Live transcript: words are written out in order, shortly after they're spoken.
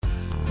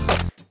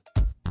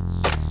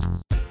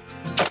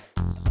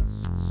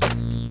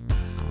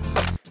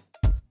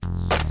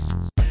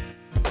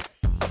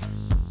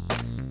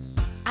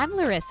I'm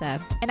Larissa,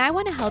 and I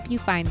want to help you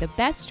find the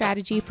best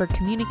strategy for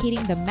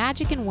communicating the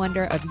magic and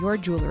wonder of your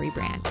jewelry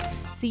brand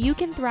so you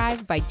can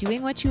thrive by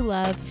doing what you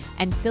love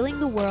and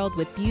filling the world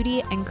with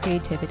beauty and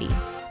creativity.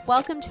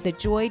 Welcome to the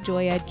Joy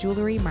Joya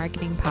Jewelry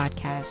Marketing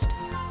Podcast.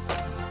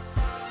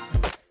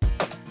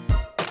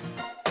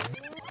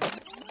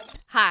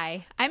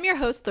 Hi, I'm your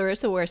host,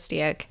 Larissa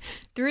Worstiak.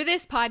 Through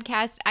this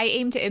podcast, I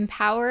aim to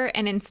empower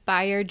and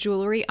inspire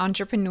jewelry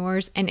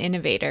entrepreneurs and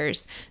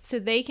innovators so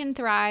they can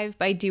thrive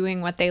by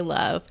doing what they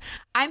love.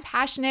 I'm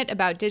passionate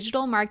about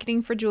digital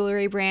marketing for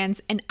jewelry brands,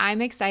 and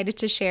I'm excited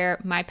to share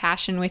my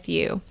passion with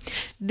you.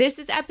 This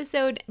is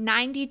episode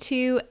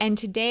 92, and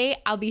today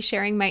I'll be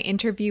sharing my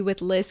interview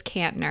with Liz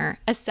Kantner,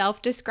 a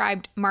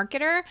self-described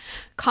marketer,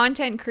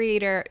 content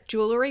creator,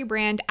 jewelry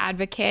brand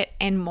advocate,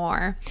 and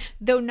more.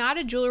 Though not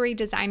a jewelry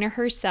designer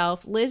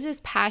herself, Liz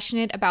is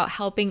passionate about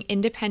helping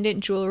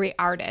independent jewelry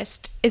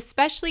artists,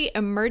 especially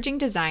emerging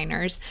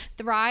designers,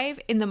 thrive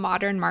in the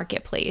modern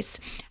marketplace.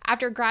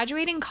 After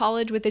graduating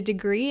college with a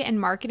degree in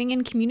marketing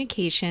and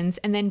communications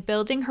and then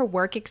building her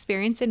work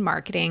experience in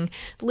marketing,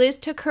 Liz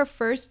took her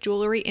first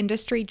jewelry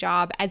industry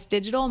job as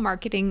digital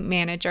marketing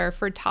manager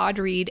for Todd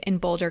Reed in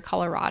Boulder,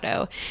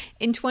 Colorado.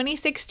 In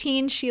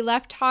 2016, she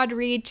left Todd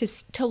Reed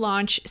to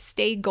launch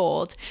Stay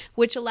Gold,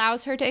 which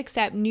allows her to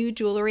accept new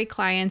jewelry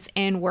clients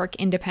and work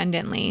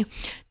independently.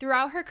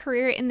 Throughout her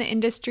career in the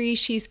industry,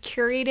 she's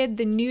curated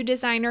the new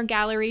designer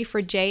gallery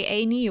for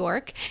JA New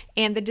York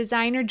and the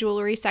designer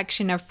jewelry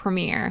section of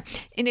Premiere.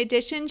 In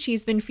addition,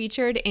 she's been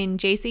featured in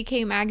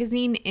JCK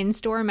Magazine,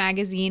 In-Store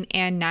Magazine,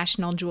 and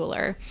National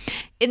Jeweler.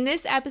 In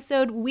this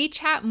episode, we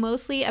chat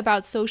mostly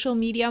about social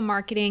media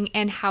marketing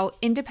and how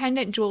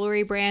independent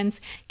jewelry brands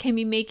can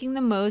be making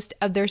the most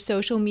of their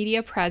social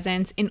media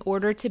presence in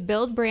order to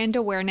build brand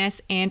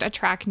awareness and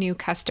attract new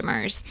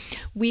customers.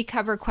 We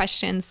cover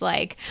questions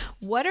like,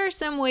 what are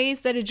some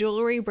ways that a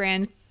jewelry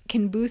brand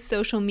can boost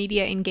social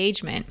media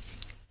engagement?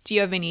 Do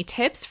you have any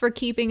tips for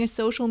keeping a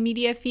social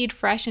media feed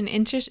fresh and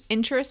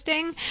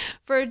interesting?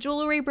 For a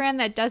jewelry brand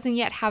that doesn't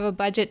yet have a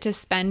budget to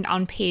spend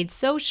on paid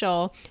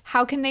social,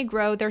 how can they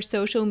grow their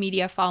social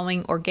media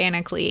following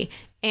organically?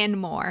 And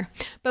more.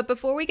 But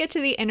before we get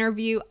to the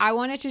interview, I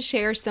wanted to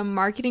share some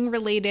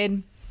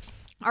marketing-related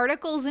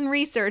articles and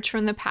research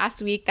from the past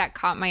week that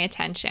caught my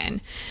attention.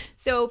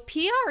 So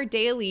PR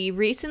Daily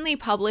recently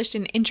published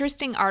an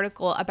interesting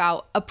article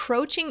about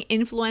approaching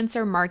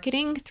influencer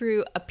marketing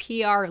through a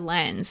PR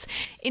lens.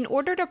 In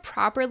order to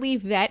properly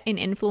vet an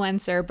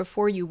influencer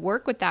before you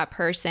work with that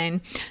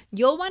person,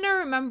 you'll want to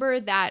remember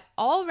that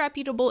all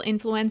reputable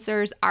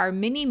influencers are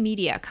mini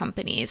media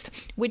companies,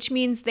 which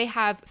means they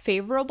have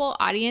favorable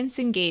audience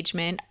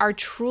engagement, are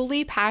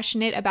truly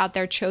passionate about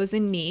their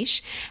chosen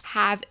niche,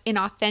 have an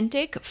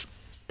authentic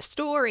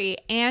story,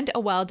 and a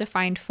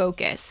well-defined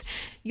focus.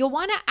 You'll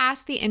want to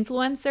ask the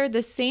influencer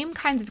the same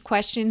kinds of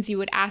questions you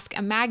would ask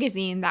a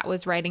magazine that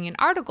was writing an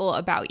article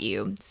about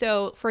you.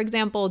 So, for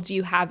example, do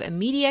you have a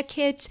media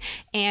kit?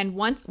 And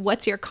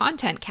what's your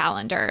content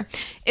calendar?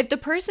 If the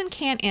person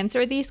can't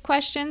answer these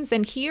questions,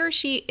 then he or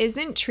she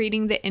isn't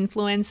treating the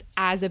influence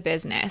as a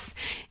business.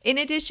 In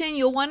addition,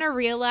 you'll want to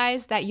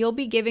realize that you'll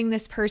be giving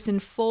this person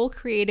full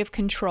creative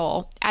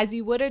control, as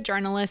you would a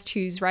journalist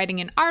who's writing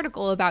an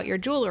article about your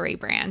jewelry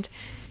brand.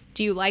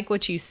 Do you like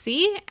what you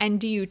see? And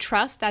do you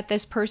trust that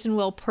this person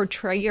will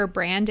portray your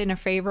brand in a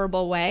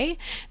favorable way?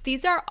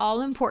 These are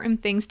all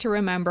important things to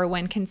remember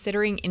when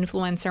considering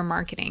influencer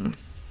marketing.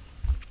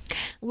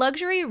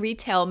 Luxury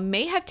retail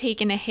may have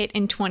taken a hit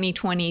in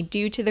 2020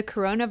 due to the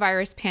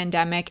coronavirus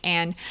pandemic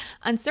and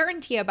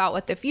uncertainty about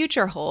what the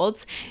future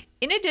holds.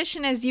 In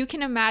addition, as you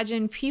can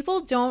imagine,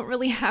 people don't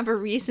really have a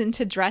reason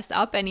to dress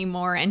up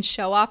anymore and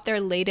show off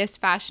their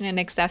latest fashion and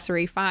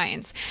accessory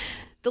finds.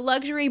 The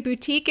luxury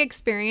boutique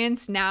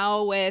experience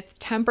now with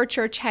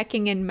temperature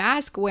checking and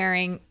mask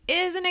wearing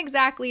isn't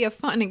exactly a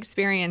fun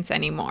experience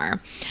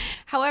anymore.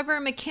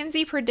 However,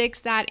 McKinsey predicts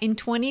that in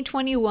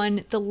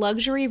 2021, the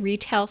luxury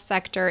retail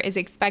sector is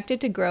expected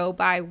to grow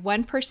by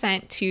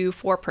 1% to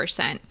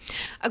 4%.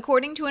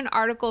 According to an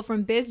article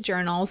from Biz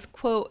Journals,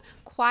 quote,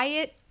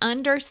 quiet,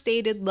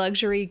 understated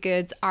luxury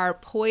goods are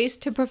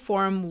poised to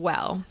perform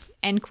well,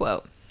 end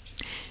quote.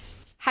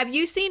 Have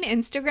you seen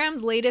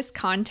Instagram's latest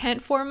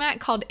content format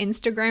called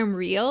Instagram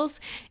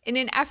Reels? In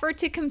an effort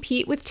to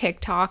compete with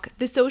TikTok,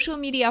 the social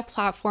media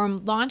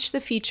platform launched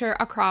the feature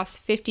across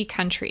 50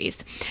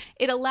 countries.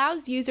 It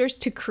allows users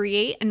to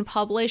create and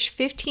publish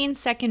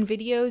 15-second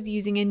videos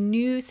using a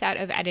new set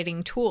of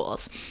editing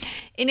tools.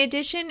 In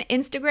addition,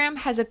 Instagram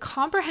has a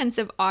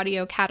comprehensive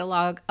audio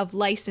catalog of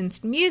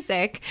licensed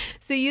music,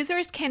 so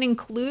users can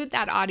include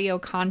that audio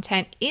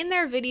content in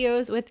their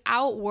videos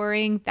without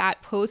worrying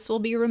that posts will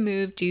be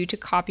removed due to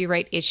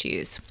copyright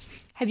issues.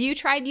 Have you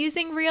tried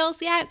using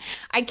Reels yet?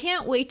 I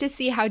can't wait to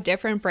see how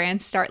different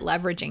brands start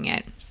leveraging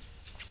it.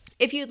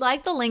 If you'd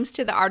like the links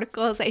to the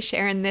articles I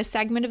share in this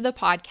segment of the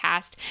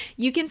podcast,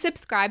 you can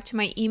subscribe to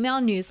my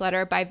email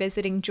newsletter by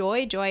visiting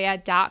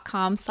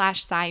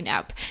joyjoya.com/sign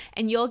up,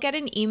 and you'll get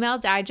an email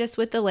digest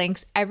with the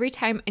links every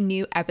time a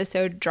new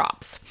episode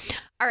drops.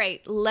 All right,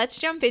 let's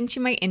jump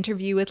into my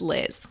interview with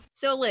Liz.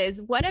 So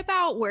Liz, what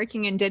about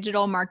working in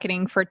digital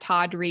marketing for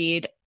Todd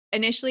Reed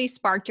initially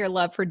sparked your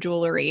love for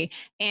jewelry?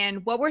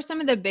 And what were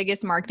some of the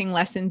biggest marketing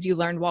lessons you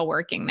learned while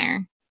working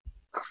there?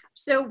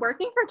 So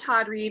working for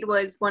Todd Reed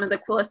was one of the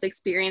coolest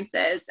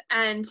experiences.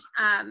 And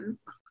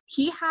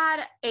he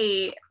had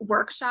a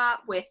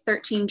workshop with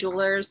 13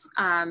 jewelers,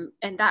 and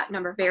that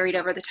number varied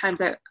over the time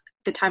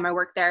I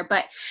worked there.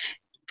 But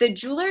the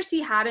jewelers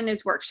he had in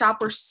his workshop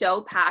were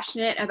so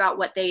passionate about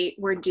what they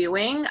were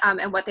doing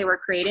and what they were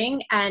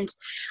creating. And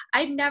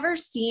I'd never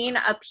seen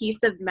a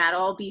piece of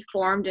metal be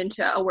formed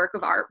into a work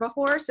of art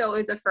before. So it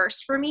was a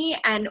first for me.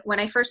 And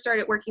when I first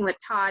started working with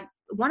Todd,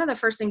 one of the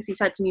first things he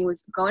said to me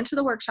was, go into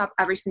the workshop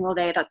every single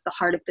day. That's the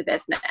heart of the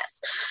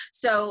business.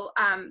 So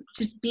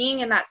just being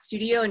in that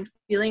studio and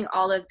feeling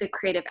all of the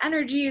creative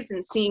energies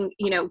and seeing,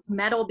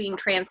 metal being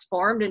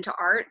transformed into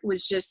art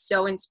was just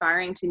so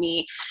inspiring to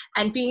me.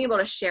 And being able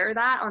to share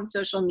that on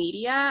social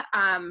media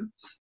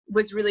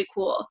was really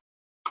cool.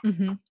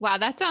 Mm-hmm. Wow,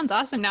 that sounds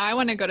awesome. Now I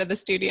want to go to the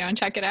studio and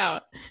check it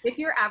out. If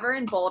you're ever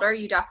in Boulder,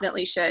 you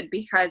definitely should,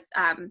 because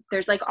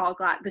there's like all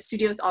glass, the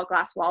studio is all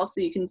glass walls,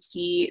 so you can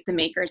see the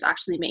makers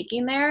actually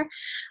making there.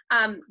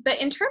 But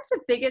in terms of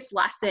biggest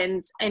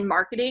lessons in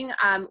marketing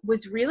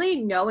was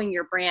really knowing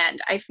your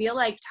brand. I feel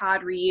like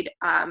Todd Reed,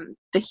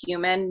 the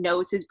human,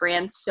 knows his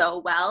brand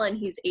so well, and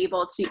he's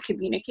able to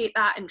communicate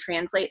that and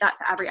translate that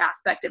to every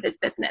aspect of his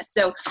business.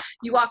 So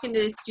you walk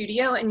into the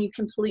studio and you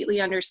completely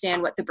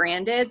understand what the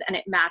brand is, and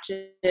it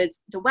matches the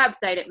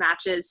website, it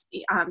matches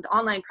the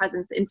online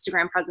presence, the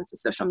Instagram presence, the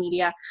social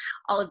media,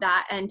 all of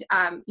that. And,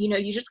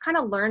 you just kind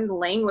of learn the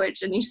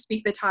language and you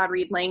speak the Todd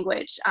Reed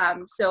language.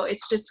 So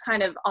it's just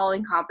kind of all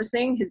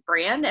encompassing his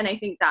brand. And I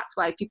think that's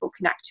why people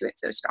connect to it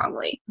so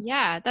strongly.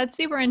 Yeah, that's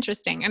super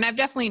interesting. And I've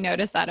definitely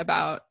noticed that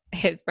about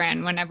his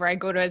brand. Whenever I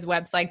go to his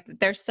website,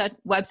 there's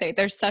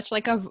such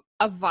like a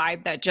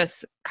vibe that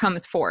just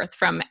comes forth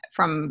from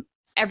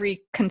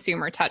every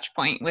consumer touch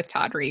point with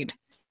Todd Reed.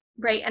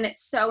 Right. And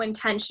it's so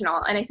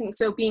intentional. And I think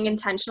so being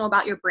intentional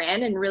about your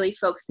brand and really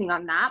focusing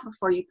on that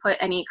before you put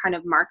any kind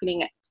of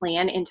marketing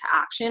plan into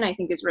action, I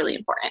think is really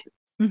important.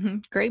 Mm-hmm.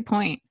 Great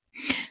point.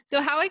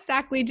 So how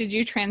exactly did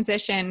you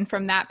transition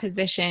from that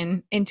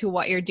position into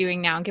what you're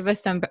doing now? Give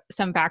us some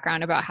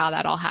background about how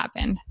that all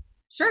happened.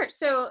 Sure.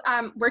 So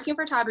working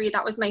for Todd Reed,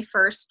 that was my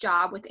first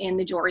job within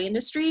the jewelry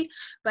industry,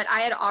 but I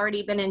had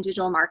already been in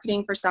digital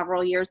marketing for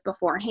several years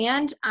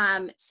beforehand.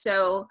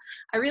 So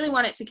I really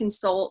wanted to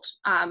consult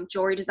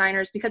jewelry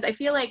designers, because I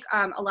feel like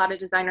a lot of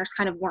designers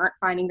kind of weren't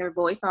finding their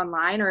voice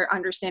online or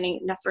understanding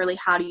necessarily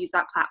how to use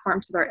that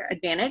platform to their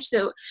advantage.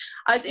 So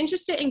I was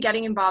interested in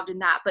getting involved in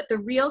that. But the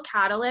real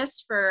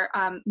catalyst for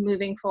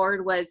moving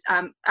forward was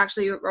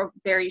actually a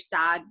very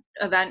sad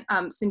event.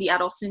 Cindy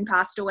Edelson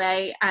passed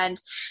away, and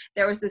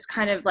there was this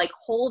kind of like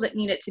hole that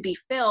needed to be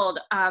filled,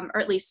 or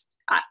at least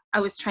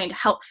I was trying to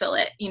help fill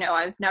it.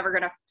 I was never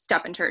going to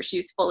step into her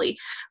shoes fully,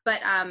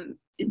 but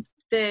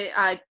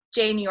the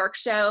J New York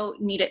show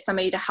needed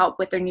somebody to help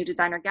with their new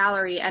designer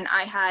gallery. And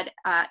I had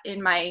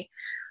in my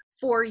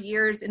 4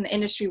 years in the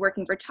industry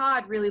working for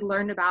Todd, really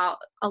learned about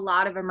a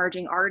lot of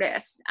emerging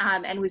artists,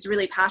 and was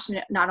really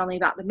passionate not only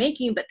about the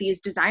making, but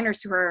these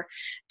designers who are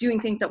doing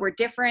things that were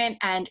different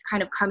and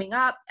kind of coming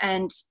up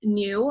and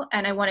new.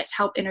 And I wanted to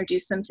help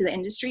introduce them to the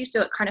industry.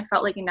 So it kind of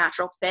felt like a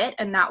natural fit.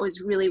 And that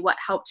was really what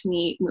helped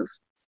me move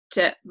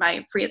to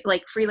my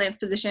freelance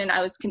position.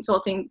 I was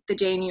consulting the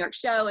J New York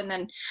show. And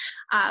then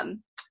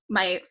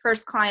my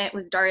first client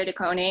was Daria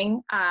DeConing,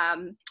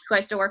 who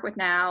I still work with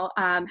now,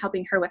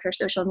 helping her with her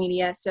social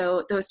media.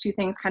 So those two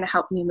things kind of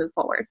helped me move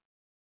forward.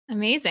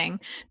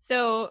 Amazing.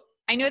 So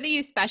I know that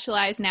you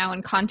specialize now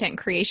in content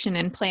creation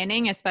and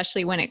planning,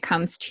 especially when it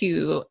comes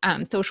to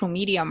social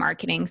media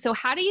marketing. So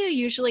how do you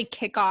usually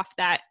kick off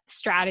that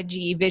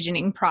strategy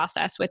visioning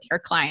process with your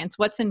clients?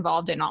 What's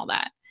involved in all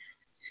that?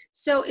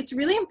 So it's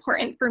really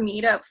important for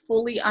me to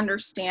fully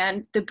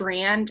understand the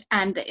brand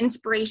and the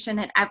inspiration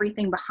and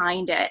everything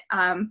behind it.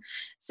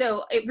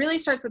 So it really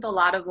starts with a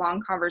lot of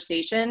long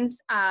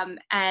conversations.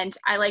 And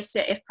I like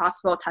to, if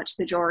possible, touch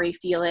the jewelry,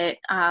 feel it,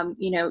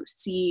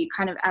 see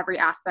kind of every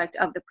aspect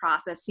of the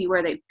process, see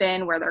where they've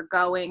been, where they're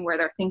going, where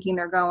they're thinking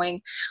they're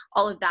going,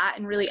 all of that,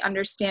 and really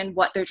understand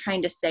what they're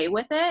trying to say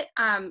with it.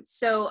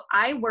 So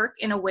I work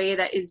in a way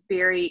that is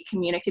very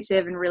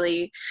communicative and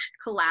really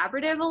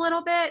collaborative a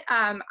little bit.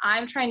 I'm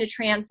trying to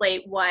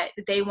translate what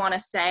they want to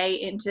say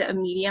into a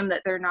medium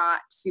that they're not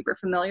super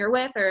familiar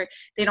with, or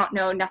they don't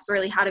know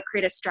necessarily how to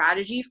create a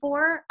strategy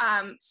for.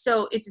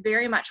 So it's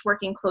very much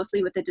working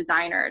closely with the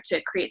designer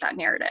to create that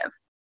narrative.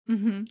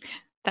 Mm-hmm.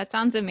 That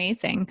sounds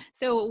amazing.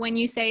 So when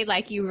you say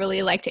like you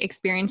really like to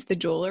experience the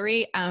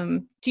jewelry,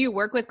 do you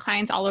work with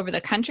clients all over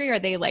the country? Are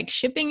they like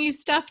shipping you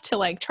stuff to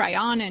like try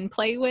on and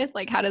play with?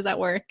 Like, how does that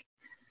work?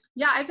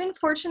 Yeah, I've been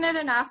fortunate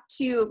enough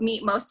to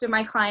meet most of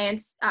my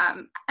clients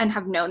and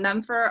have known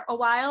them for a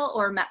while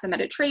or met them at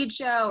a trade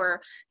show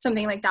or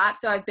something like that.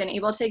 So I've been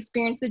able to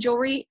experience the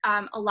jewelry.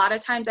 A lot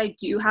of times I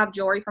do have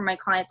jewelry from my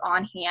clients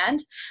on hand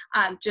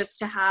just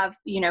to have,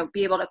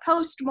 be able to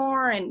post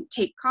more and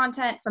take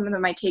content. Some of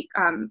them I take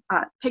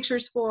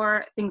pictures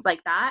for, things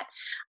like that.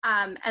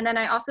 And then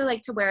I also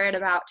like to wear it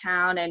about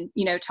town and,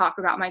 talk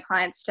about my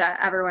clients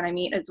to everyone I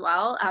meet as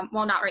well.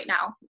 Well, not right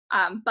now,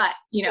 but,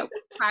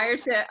 prior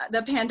to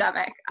the pandemic,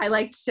 I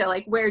liked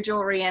to wear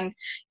jewelry and,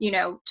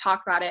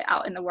 talk about it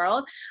out in the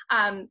world.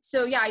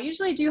 So yeah, I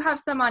usually do have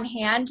some on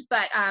hand,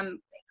 but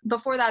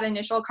before that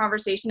initial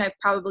conversation, I've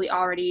probably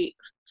already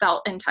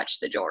felt and touched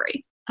the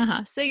jewelry.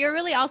 So you're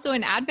really also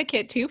an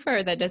advocate too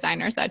for the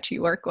designers that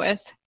you work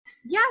with.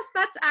 Yes,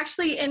 that's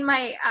actually in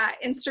my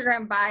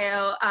Instagram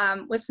bio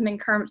with some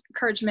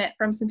encouragement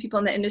from some people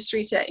in the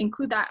industry to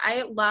include that.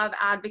 I love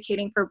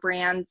advocating for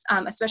brands,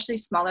 especially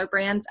smaller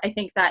brands. I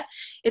think that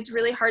it's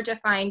really hard to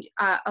find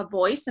a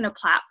voice and a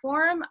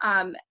platform,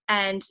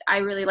 and I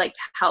really like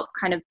to help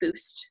kind of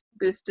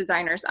boost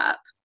designers up.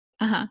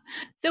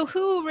 So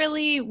who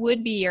really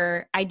would be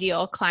your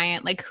ideal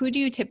client? Like, who do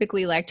you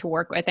typically like to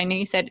work with? I know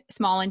you said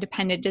small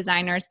independent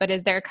designers, but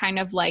is there kind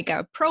of like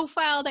a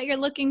profile that you're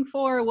looking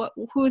for?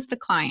 Who's the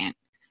client?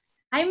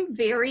 I'm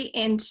very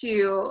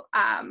into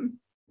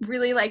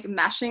really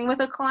meshing with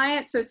a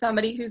client. So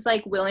somebody who's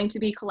willing to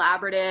be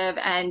collaborative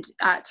and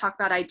talk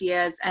about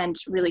ideas and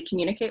really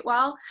communicate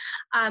well.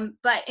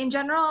 But in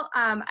general,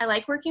 I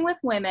like working with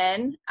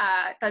women.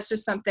 That's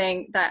just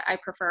something that I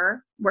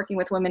prefer, working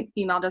with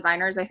female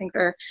designers. I think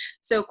they're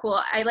so cool.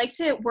 I like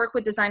to work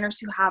with designers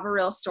who have a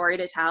real story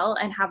to tell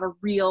and have a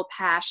real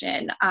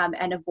passion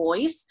and a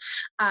voice.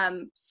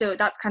 So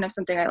that's kind of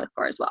something I look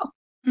for as well.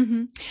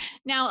 Mm-hmm.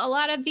 Now, a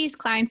lot of these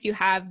clients you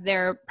have,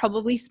 they're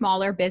probably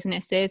smaller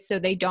businesses, so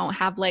they don't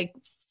have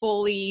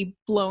fully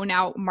blown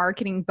out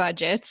marketing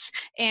budgets.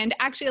 And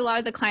actually, a lot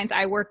of the clients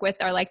I work with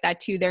are like that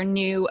too. They're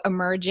new,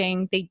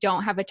 emerging. They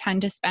don't have a ton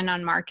to spend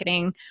on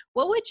marketing.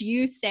 What would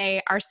you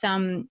say are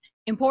some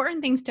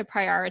important things to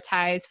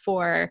prioritize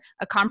for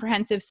a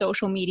comprehensive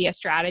social media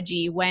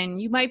strategy when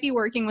you might be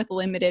working with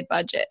limited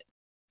budget?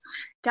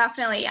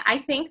 Definitely. I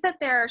think that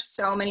there are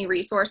so many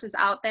resources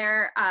out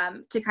there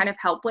to kind of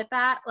help with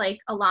that. Like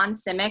Alon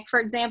Simic,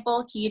 for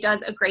example, he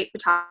does a great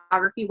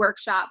photography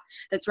workshop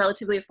that's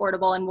relatively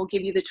affordable and will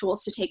give you the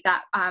tools to take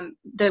that,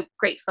 the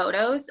great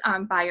photos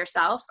by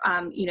yourself,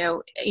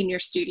 in your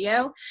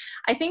studio.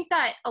 I think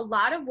that a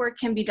lot of work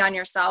can be done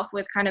yourself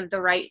with kind of the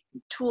right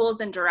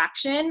tools and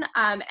direction.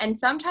 And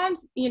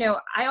sometimes,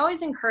 I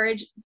always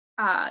encourage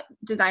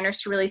designers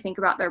to really think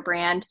about their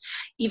brand,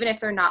 even if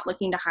they're not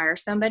looking to hire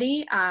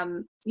somebody.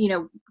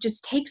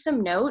 Just take some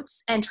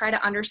notes and try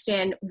to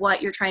understand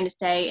what you're trying to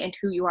say and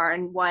who you are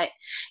and what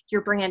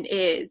your brand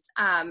is.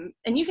 And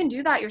you can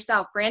do that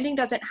yourself. Branding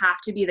doesn't have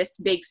to be this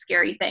big,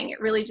 scary thing.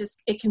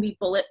 It can be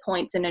bullet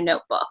points in a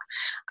notebook.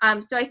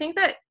 So I think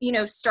that,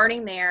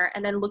 starting there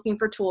and then looking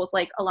for tools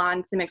like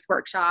Alon Simic's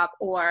workshop,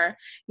 or,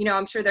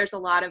 I'm sure there's a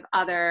lot of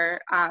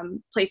other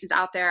places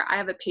out there. I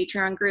have a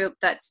Patreon group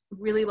that's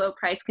really low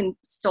price group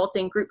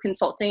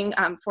consulting,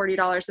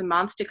 $40 a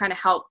month to kind of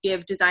help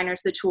give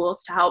designers the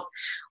tools to help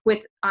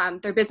with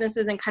their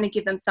businesses and kind of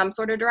give them some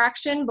sort of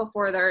direction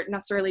before they're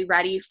necessarily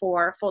ready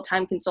for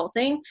full-time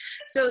consulting.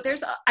 So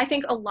there's, I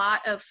think, a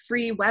lot of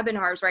free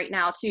webinars right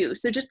now too.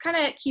 So just kind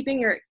of keeping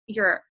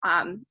your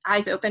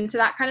eyes open to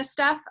that kind of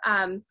stuff.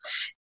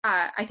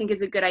 I think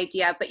is a good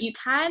idea, but you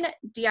can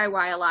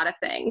DIY a lot of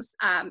things.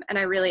 And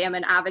I really am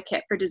an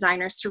advocate for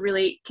designers to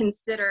really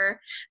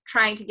consider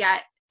trying to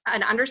get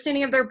an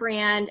understanding of their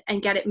brand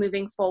and get it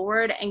moving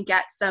forward and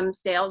get some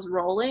sales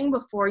rolling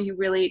before you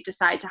really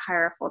decide to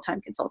hire a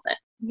full-time consultant.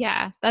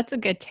 Yeah, that's a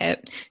good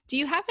tip. Do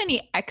you have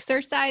any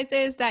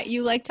exercises that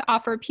you like to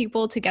offer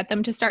people to get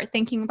them to start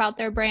thinking about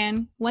their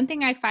brand? One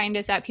thing I find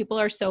is that people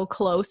are so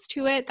close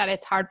to it that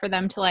it's hard for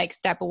them to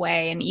step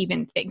away and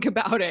even think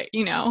about it,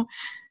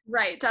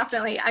 Right,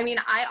 definitely. I mean,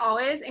 I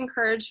always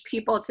encourage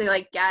people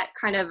to get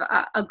kind of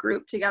a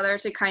group together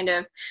to kind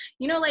of,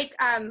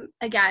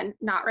 again,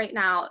 not right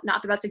now,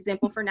 not the best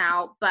example for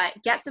now, but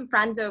get some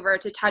friends over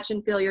to touch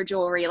and feel your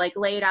jewelry,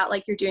 lay it out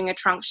like you're doing a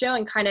trunk show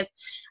and kind of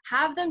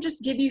have them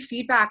just give you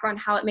feedback on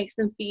how it makes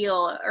them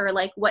feel or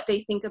what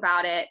they think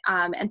about it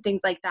and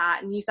things like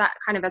that, and use that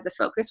kind of as a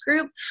focus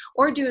group,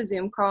 or do a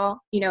Zoom call,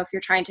 if you're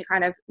trying to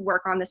kind of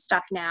work on this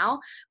stuff now.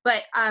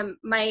 But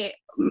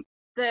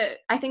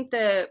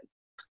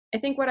I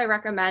think what I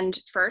recommend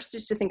first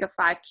is to think of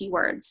 5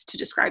 keywords to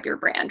describe your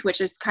brand, which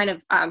is kind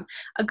of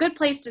a good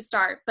place to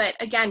start. But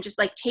again, just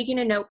taking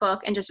a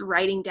notebook and just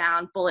writing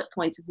down bullet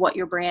points of what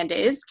your brand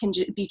is can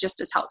be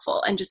just as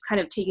helpful, and just kind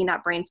of taking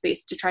that brain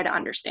space to try to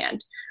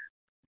understand.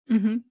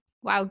 Mm-hmm.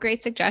 Wow,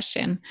 great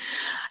suggestion.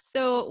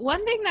 So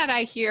one thing that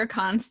I hear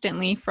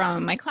constantly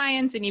from my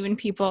clients and even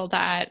people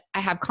that I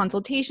have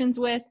consultations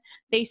with,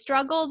 they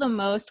struggle the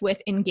most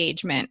with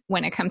engagement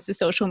when it comes to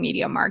social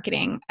media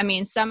marketing. I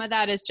mean, some of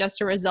that is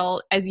just a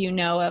result, as you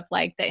know, of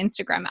like the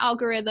Instagram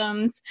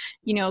algorithms,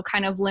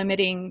 kind of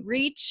limiting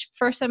reach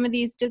for some of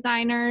these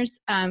designers.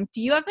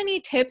 Do you have any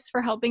tips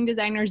for helping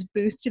designers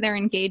boost their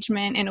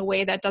engagement in a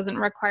way that doesn't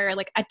require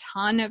like a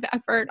ton of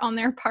effort on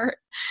their part?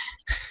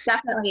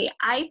 Definitely.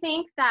 I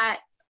think that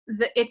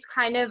it's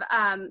kind of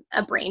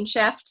a brain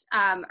shift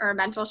or a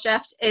mental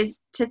shift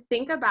is to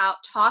think about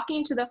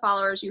talking to the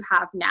followers you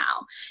have now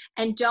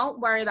and don't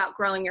worry about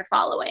growing your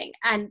following.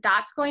 And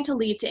that's going to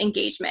lead to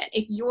engagement.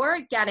 If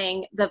you're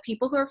getting the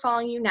people who are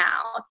following you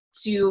now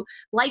to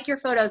like your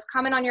photos,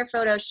 comment on your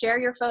photos, share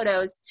your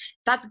photos,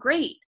 that's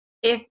great.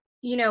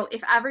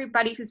 If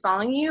everybody who's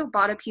following you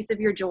bought a piece of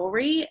your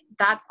jewelry,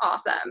 that's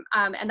awesome.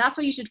 And that's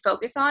what you should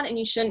focus on. And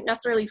you shouldn't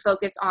necessarily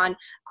focus on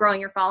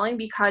growing your following,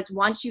 because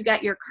once you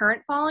get your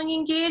current following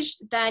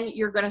engaged, then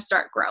you're going to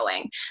start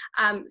growing.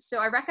 So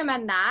I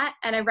recommend that.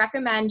 And I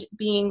recommend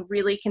being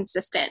really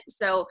consistent.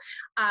 So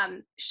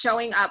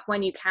showing up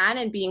when you can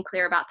and being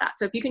clear about that.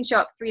 So if you can show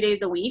up 3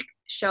 days a week,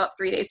 show up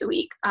 3 days a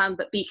week,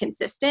 but be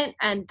consistent.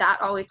 And that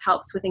always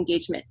helps with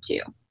engagement too.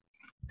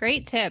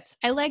 Great tips.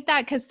 I like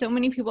that because so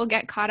many people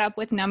get caught up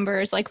with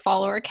numbers like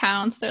follower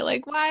counts. They're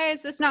like, why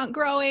is this not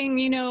growing?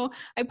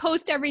 I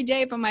post every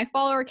day, but my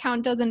follower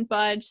count doesn't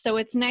budge. So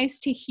it's nice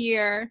to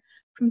hear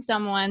from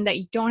someone that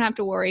you don't have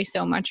to worry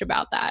so much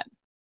about that.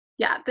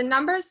 Yeah, the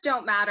numbers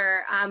don't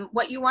matter.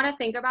 What you want to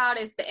think about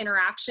is the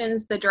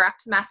interactions, the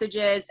direct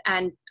messages,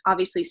 and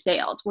obviously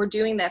sales. We're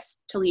doing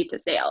this to lead to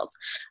sales.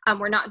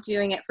 We're not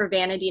doing it for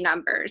vanity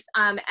numbers.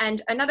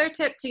 And another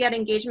tip to get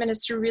engagement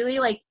is to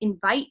really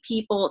invite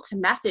people to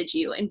message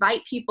you,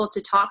 invite people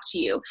to talk to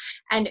you,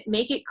 and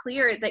make it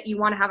clear that you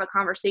want to have a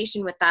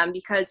conversation with them,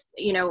 because,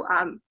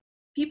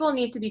 people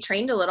need to be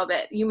trained a little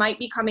bit. You might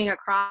be coming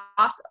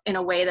across in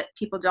a way that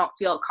people don't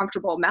feel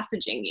comfortable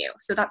messaging you.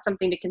 So that's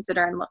something to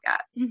consider and look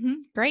at. Mm-hmm.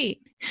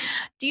 Great.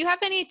 Do you have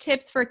any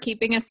tips for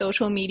keeping a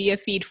social media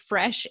feed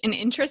fresh and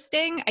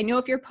interesting? I know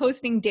if you're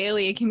posting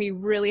daily, it can be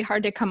really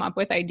hard to come up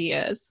with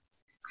ideas.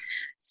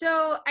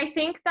 So I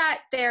think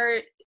that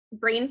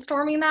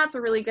brainstorming that's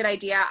a really good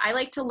idea. I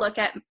like to look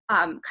at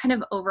kind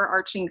of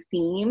overarching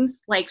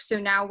themes. So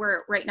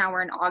right now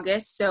we're in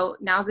August, so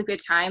now's a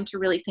good time to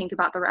really think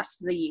about the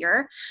rest of the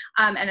year,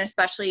 and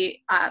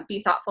especially be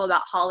thoughtful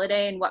about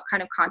holiday and what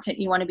kind of content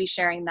you want to be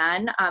sharing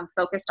then,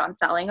 focused on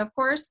selling, of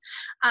course.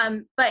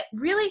 But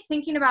really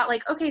thinking about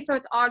okay, so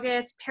it's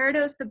August,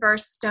 Period's the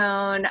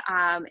birthstone,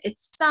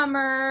 it's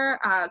summer,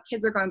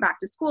 kids are going back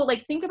to school.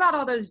 Think about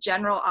all those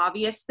general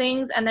obvious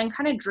things and then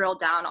kind of drill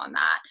down on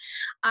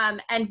that.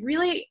 And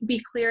really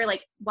be clear,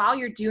 while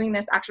you're doing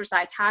this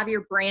exercise, have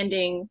your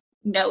branding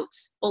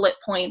notes, bullet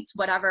points,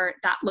 whatever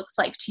that looks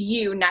like to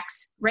you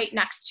right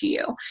next to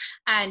you,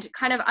 and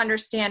kind of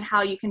understand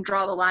how you can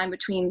draw the line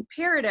between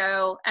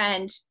Peridot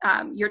and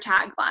your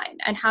tagline,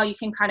 and how you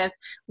can kind of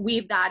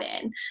weave that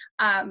in.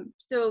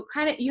 So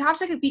kind of, you have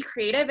to be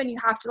creative, and you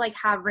have to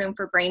have room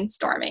for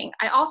brainstorming.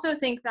 I also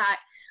think that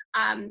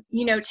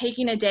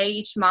taking a day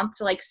each month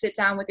to sit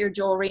down with your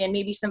jewelry and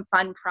maybe some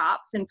fun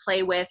props and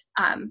play with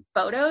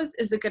photos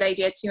is a good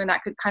idea too. And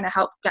that could kind of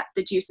help get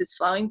the juices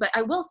flowing. But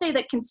I will say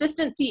that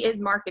consistency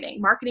is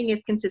marketing. Marketing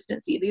is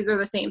consistency. These are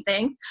the same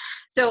thing.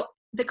 So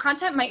the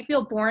content might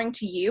feel boring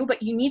to you,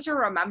 but you need to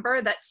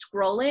remember that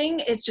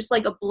scrolling is just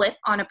a blip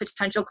on a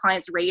potential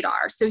client's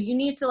radar. So you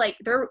need to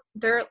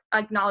they're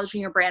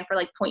acknowledging your brand for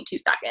 0.2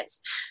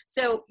 seconds.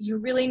 So you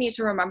really need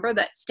to remember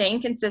that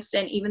staying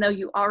consistent, even though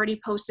you already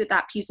posted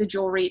that piece of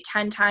jewelry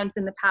 10 times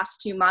in the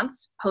past 2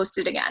 months, post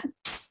it again.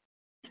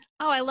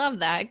 Oh, I love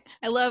that.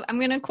 I'm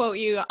going to quote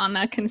you on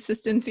that: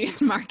 consistency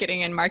is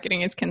marketing and marketing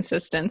is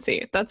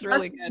consistency. That's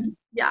really good.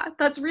 Yeah,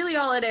 that's really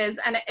all it is.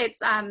 And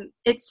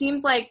it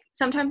seems like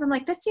sometimes I'm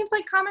this seems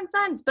like common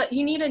sense, but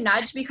you need a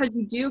nudge, because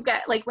you do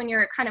get when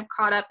you're kind of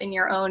caught up in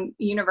your own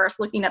universe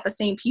looking at the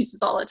same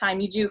pieces all the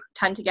time, you do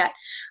tend to get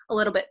a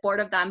little bit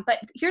bored of them. But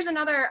here's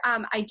another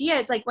idea.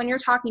 It's when you're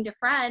talking to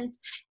friends,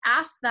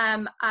 ask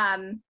them,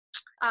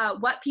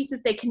 what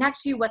pieces they connect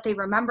to, what they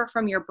remember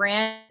from your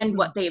brand,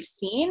 what they've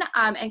seen,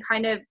 and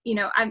kind of,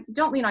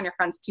 don't lean on your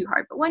friends too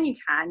hard, but when you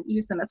can,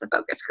 use them as a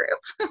focus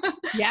group.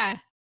 Yeah,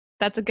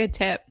 that's a good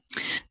tip.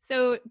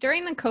 So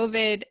during the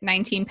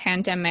COVID-19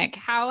 pandemic,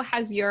 how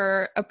has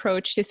your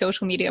approach to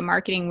social media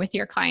marketing with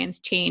your clients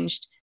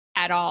changed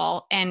at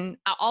all? And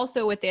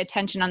also with the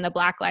attention on the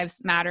Black Lives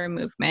Matter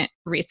movement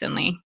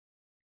recently?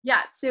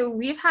 Yeah, so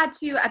we've had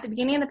to, at the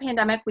beginning of the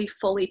pandemic, we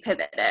fully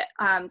pivoted.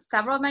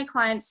 Several of my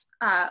clients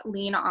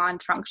lean on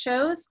trunk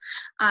shows,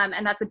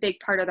 and that's a big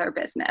part of their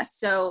business.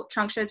 So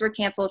trunk shows were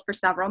canceled for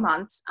several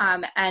months,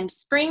 and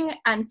spring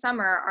and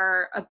summer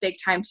are a big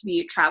time to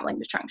be traveling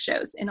to trunk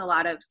shows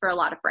for a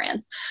lot of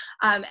brands.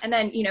 And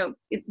then,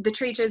 the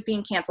trade shows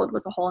being canceled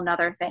was a whole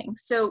nother thing.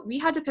 So we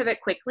had to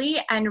pivot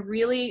quickly and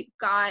really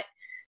got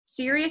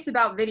serious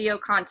about video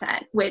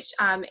content, which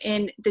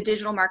in the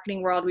digital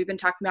marketing world, we've been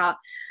talking about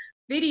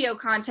video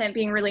content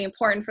being really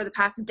important for the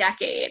past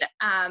decade,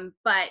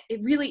 but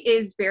it really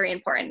is very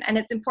important. And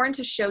it's important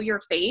to show your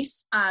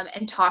face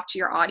and talk to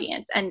your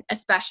audience. And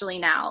especially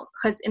now,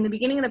 because in the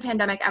beginning of the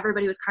pandemic,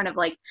 everybody was kind of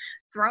like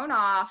thrown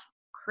off,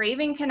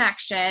 craving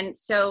connection.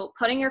 So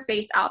putting your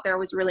face out there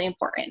was really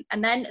important.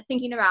 And then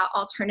thinking about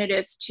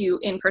alternatives to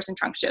in-person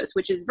trunk shows,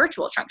 which is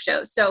virtual trunk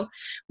shows. So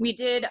we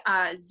did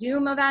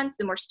Zoom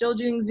events, and we're still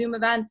doing Zoom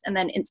events, and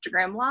then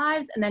Instagram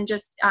lives. And then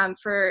just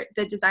for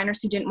the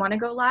designers who didn't want to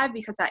go live,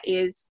 because that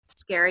is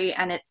scary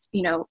and it's,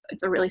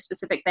 it's a really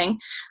specific thing,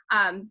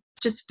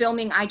 just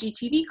filming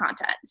IGTV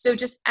content. So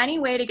just any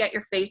way to get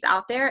your face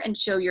out there and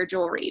show your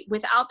jewelry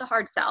without the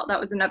hard sell. That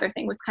was another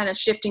thing, was kind of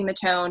shifting the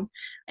tone.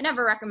 I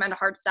never recommend a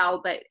hard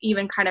sell, but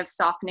even kind of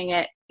softening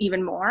it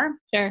even more.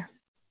 Sure.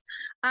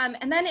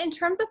 And then in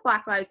terms of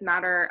Black Lives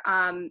Matter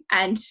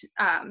and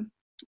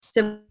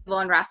civil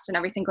unrest and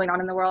everything going on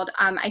in the world,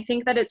 I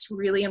think that it's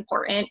really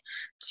important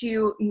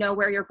to know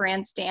where your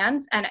brand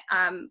stands. And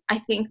I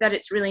think that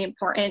it's really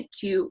important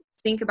to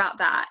think about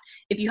that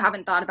if you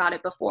haven't thought about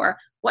it before.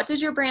 What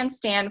does your brand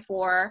stand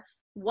for?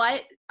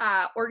 What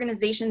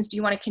organizations do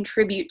you want to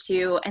contribute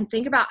to? And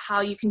think about how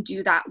you can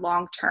do that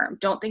long term.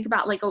 Don't think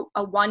about like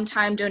a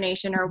one-time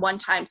donation or a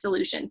one-time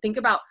solution. Think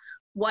about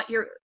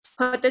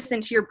put this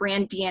into your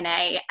brand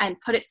DNA and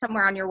put it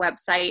somewhere on your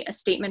website, a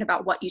statement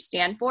about what you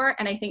stand for.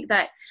 And I think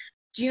that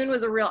June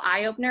was a real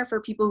eye-opener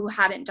for people who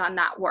hadn't done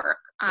that work.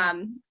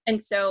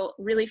 And so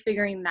really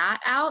figuring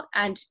that out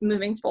and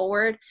moving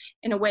forward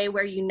in a way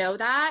where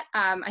that,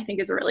 I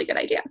think is a really good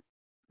idea.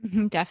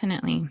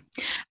 Definitely.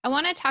 I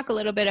want to talk a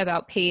little bit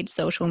about paid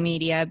social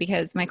media,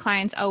 because my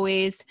clients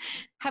always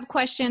have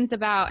questions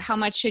about how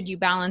much should you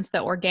balance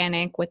the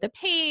organic with the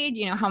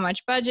paid, how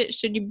much budget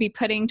should you be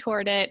putting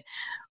toward it?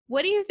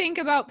 What do you think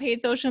about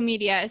paid social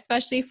media,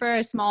 especially for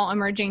a small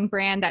emerging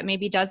brand that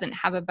maybe doesn't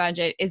have a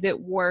budget? Is it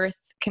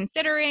worth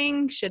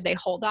considering? Should they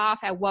hold off?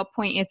 At what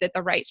point is it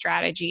the right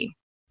strategy?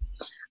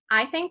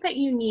 I think that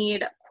you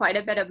need quite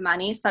a bit of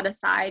money set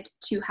aside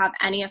to have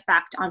any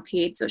effect on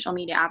paid social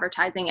media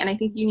advertising. And I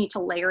think you need to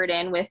layer it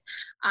in with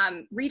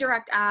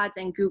redirect ads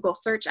and Google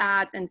search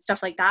ads and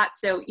stuff like that.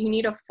 So you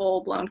need a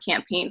full-blown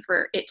campaign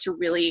for it to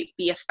really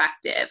be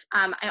effective.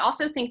 I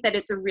also think that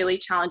it's a really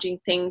challenging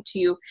thing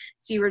to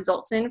see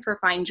results in for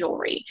fine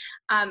jewelry.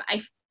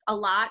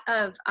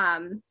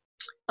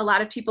 A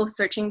lot of people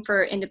searching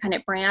for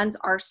independent brands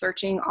are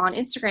searching on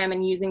Instagram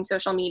and using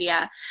social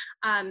media.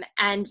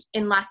 And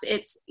unless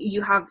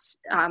you have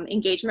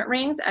engagement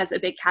rings as a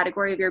big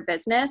category of your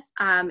business,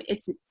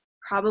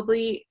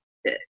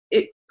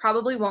 it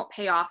probably won't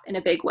pay off in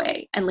a big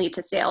way and lead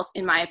to sales,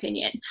 in my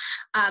opinion.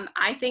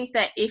 I think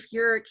that if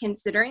you're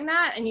considering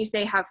that and you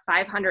say have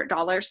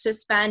 $500 to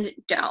spend,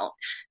 don't.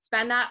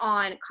 Spend that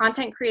on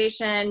content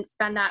creation,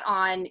 spend that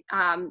on,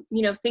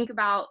 think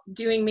about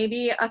doing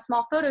maybe a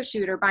small photo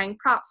shoot or buying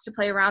props to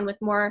play around with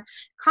more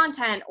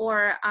content,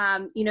 or,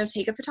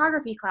 take a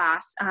photography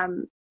class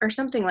or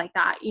something like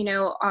that.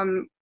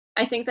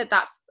 I think that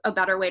that's a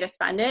better way to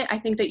spend it. I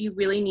think that you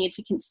really need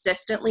to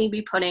consistently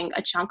be putting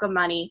a chunk of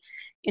money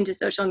into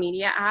social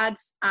media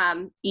ads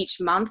each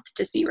month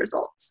to see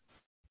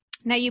results.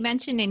 Now, you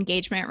mentioned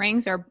engagement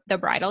rings or the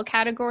bridal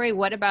category.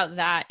 What about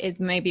that is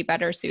maybe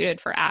better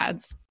suited for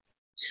ads?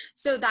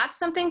 So that's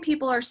something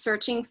people are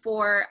searching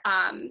for,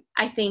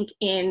 I think,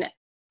 in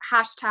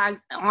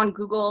hashtags on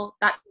Google.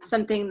 That's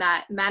something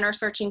that men are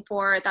searching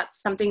for. That's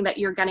something that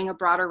you're getting a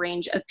broader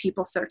range of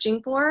people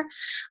searching for.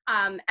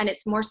 And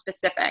it's more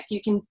specific.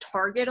 You can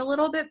target a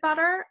little bit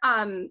better.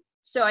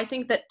 So I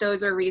think that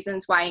those are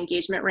reasons why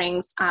engagement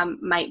rings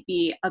might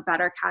be a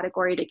better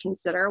category to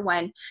consider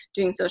when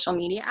doing social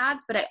media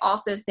ads. But I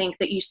also think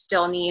that you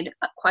still need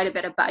quite a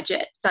bit of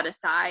budget set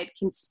aside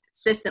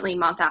consistently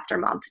month after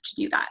month to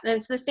do that. And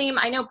it's the same.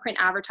 I know print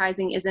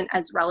advertising isn't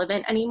as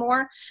relevant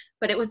anymore,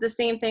 but it was the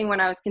same thing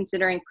when I was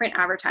considering print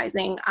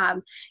advertising.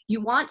 You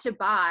want to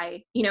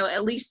buy,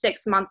 at least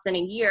 6 months in a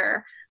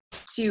year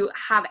to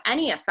have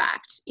any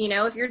effect.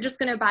 If you're just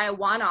going to buy a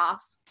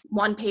one-off,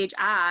 one-page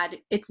ad,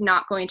 it's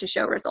not going to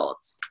show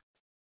results.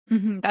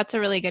 That's a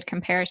really good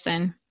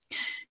comparison.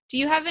 Do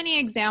you have any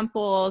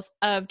examples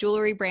of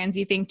jewelry brands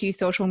you think do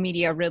social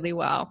media really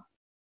well?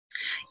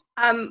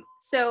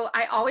 So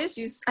I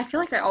feel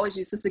like I always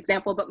use this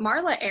example, but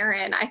Marla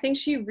Aaron, I think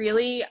she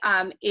really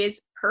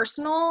is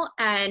personal,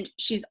 and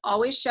she's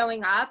always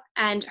showing up,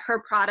 and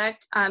her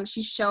product,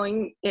 she's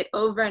showing it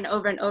over and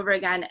over and over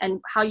again, and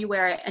how you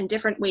wear it and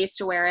different ways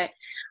to wear it,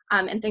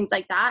 and things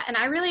like that. And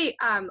I really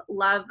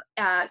love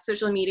a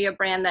social media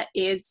brand that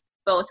is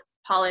both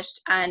polished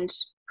and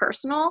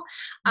personal.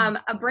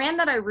 A brand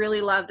that I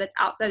really love that's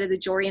outside of the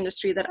jewelry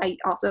industry that I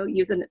also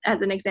use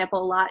as an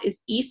example a lot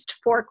is East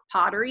Fork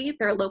Pottery.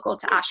 They're local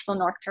to Asheville,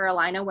 North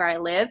Carolina, where I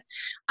live.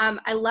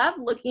 I love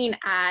looking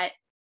at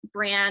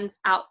brands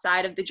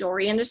outside of the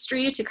jewelry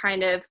industry to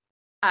kind of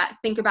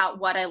think about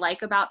what I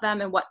like about them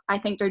and what I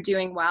think they're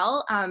doing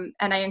well. And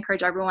I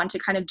encourage everyone to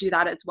kind of do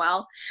that as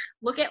well.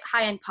 Look at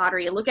high-end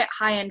pottery, look at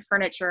high-end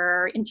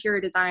furniture,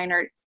 interior design,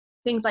 or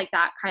things like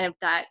that, kind of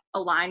that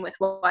align with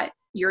what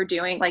you're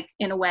doing, like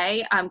in a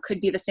way,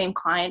 could be the same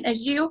client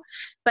as you.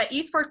 But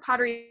Esports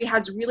Pottery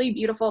has really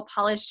beautiful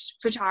polished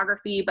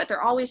photography, but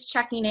they're always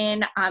checking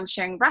in,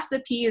 sharing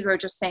recipes or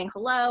just saying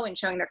hello and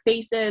showing their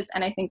faces.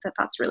 And I think that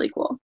that's really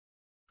cool.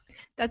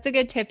 That's a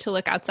good tip to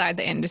look outside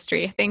the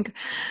industry. I think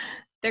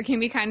there can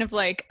be kind of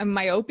like a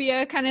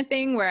myopia kind of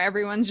thing where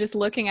everyone's just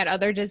looking at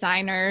other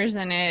designers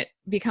and it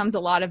becomes a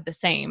lot of the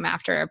same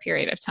after a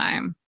period of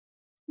time.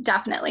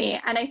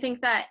 Definitely. And I think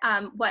that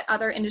what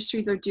other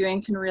industries are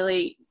doing can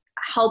really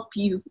help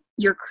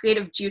your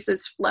creative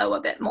juices flow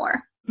a bit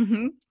more.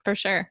 Mm-hmm, for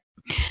sure.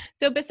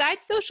 So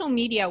besides social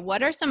media,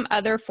 what are some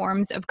other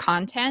forms of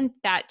content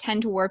that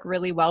tend to work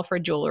really well for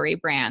jewelry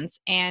brands?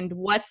 And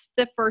what's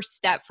the first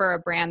step for a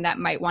brand that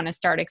might want to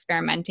start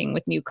experimenting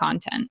with new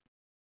content?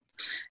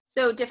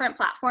 So different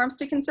platforms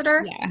to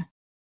consider.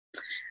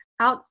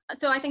 Yeah.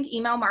 So I think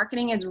email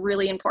marketing is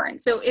really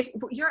important. So if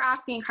you're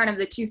asking kind of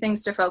the two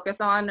things to focus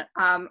on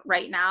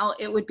right now,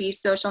 it would be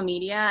social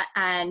media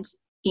and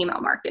email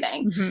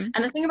marketing. Mm-hmm.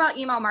 And the thing about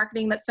email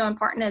marketing that's so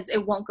important is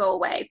it won't go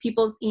away.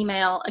 People's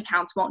email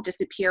accounts won't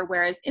disappear,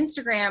 whereas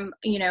Instagram,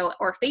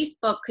 or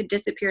Facebook could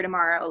disappear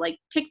tomorrow. Like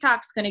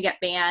TikTok's going to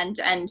get banned,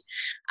 and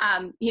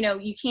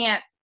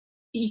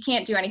you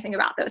can't do anything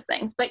about those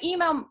things. But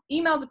email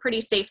is a pretty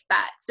safe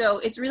bet. So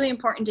it's really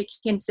important to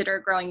consider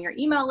growing your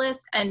email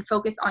list and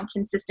focus on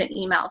consistent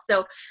email.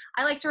 So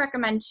I like to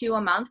recommend 2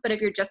 a month, but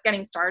if you're just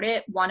getting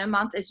started, 1 a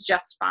month is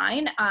just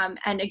fine.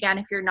 And again,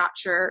 if you're not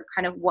sure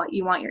kind of what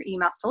you want your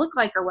emails to look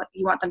like or what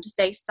you want them to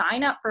say,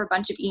 sign up for a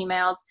bunch of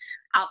emails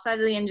outside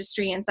of the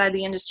industry, inside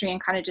the industry,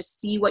 and kind of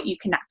just see what you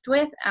connect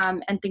with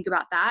and think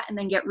about that, and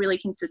then get really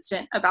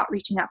consistent about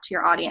reaching out to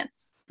your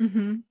audience.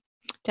 Mm-hmm.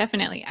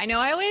 Definitely. I know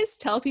I always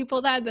tell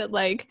people that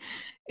like,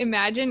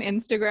 imagine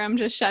Instagram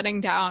just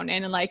shutting down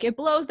and like, it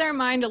blows their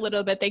mind a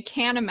little bit. They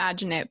can't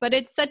imagine it, but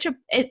it's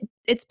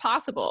it's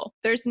possible.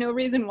 There's no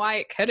reason why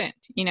it couldn't,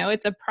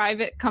 it's a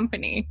private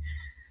company.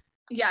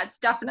 Yeah, it's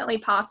definitely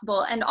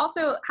possible. And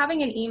also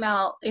having an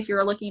email, if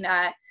you're looking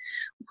at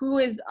who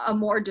is a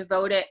more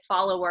devoted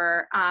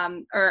follower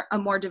or a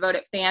more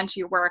devoted fan to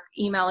your work,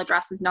 email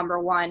address is number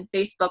 1,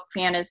 Facebook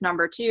fan is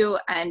number 2,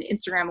 and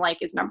Instagram like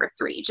is number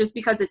 3, just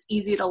because it's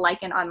easy to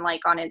like and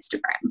unlike on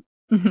Instagram.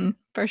 Mm-hmm,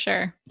 for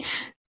sure.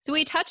 So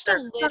we touched a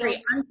little.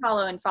 Sorry,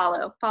 unfollow and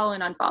follow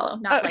and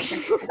unfollow, not like.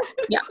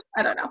 Yeah,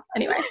 I don't know.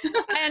 Anyway,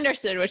 I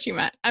understood what you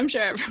meant. I'm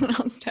sure everyone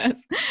else does.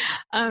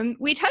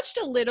 We touched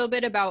a little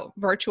bit about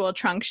virtual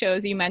trunk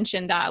shows. You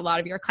mentioned that a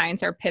lot of your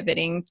clients are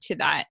pivoting to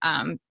that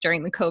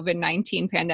during the COVID-19 pandemic.